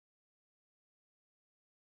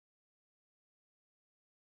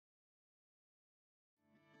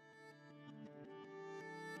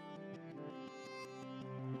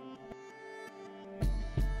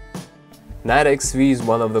Night XV is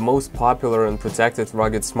one of the most popular and protected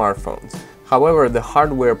rugged smartphones. However, the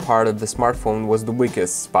hardware part of the smartphone was the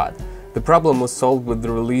weakest spot. The problem was solved with the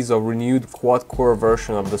release of renewed quad-core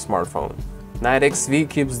version of the smartphone. Night XV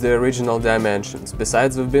keeps the original dimensions.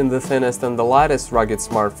 Besides of being the thinnest and the lightest rugged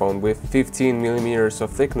smartphone with 15 mm of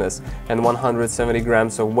thickness and 170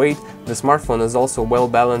 grams of weight, the smartphone is also well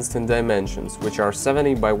balanced in dimensions, which are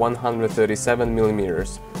 70 by 137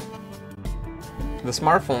 mm. The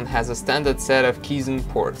smartphone has a standard set of keys and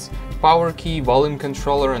ports. Power key, volume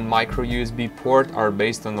controller and micro USB port are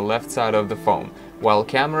based on the left side of the phone, while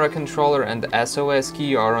camera controller and the SOS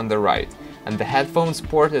key are on the right, and the headphones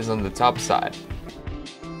port is on the top side.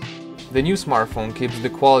 The new smartphone keeps the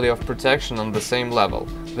quality of protection on the same level.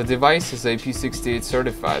 The device is IP68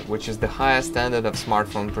 certified, which is the highest standard of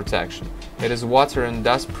smartphone protection. It is water and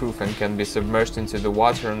dust proof and can be submerged into the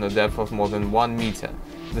water on a depth of more than 1 meter.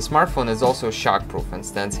 The smartphone is also shockproof and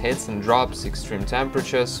stands hits and drops, extreme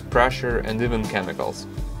temperatures, pressure and even chemicals.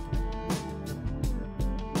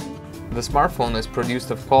 The smartphone is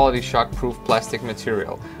produced of quality shockproof plastic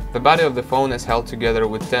material. The body of the phone is held together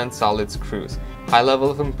with 10 solid screws. High level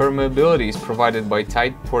of impermeability is provided by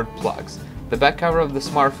tight port plugs. The back cover of the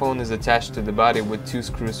smartphone is attached to the body with 2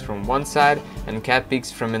 screws from one side and cat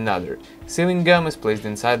peaks from another. Sealing gum is placed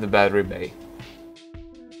inside the battery bay.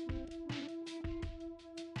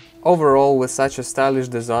 Overall, with such a stylish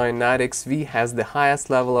design, Night XV has the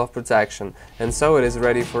highest level of protection, and so it is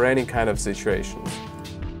ready for any kind of situations.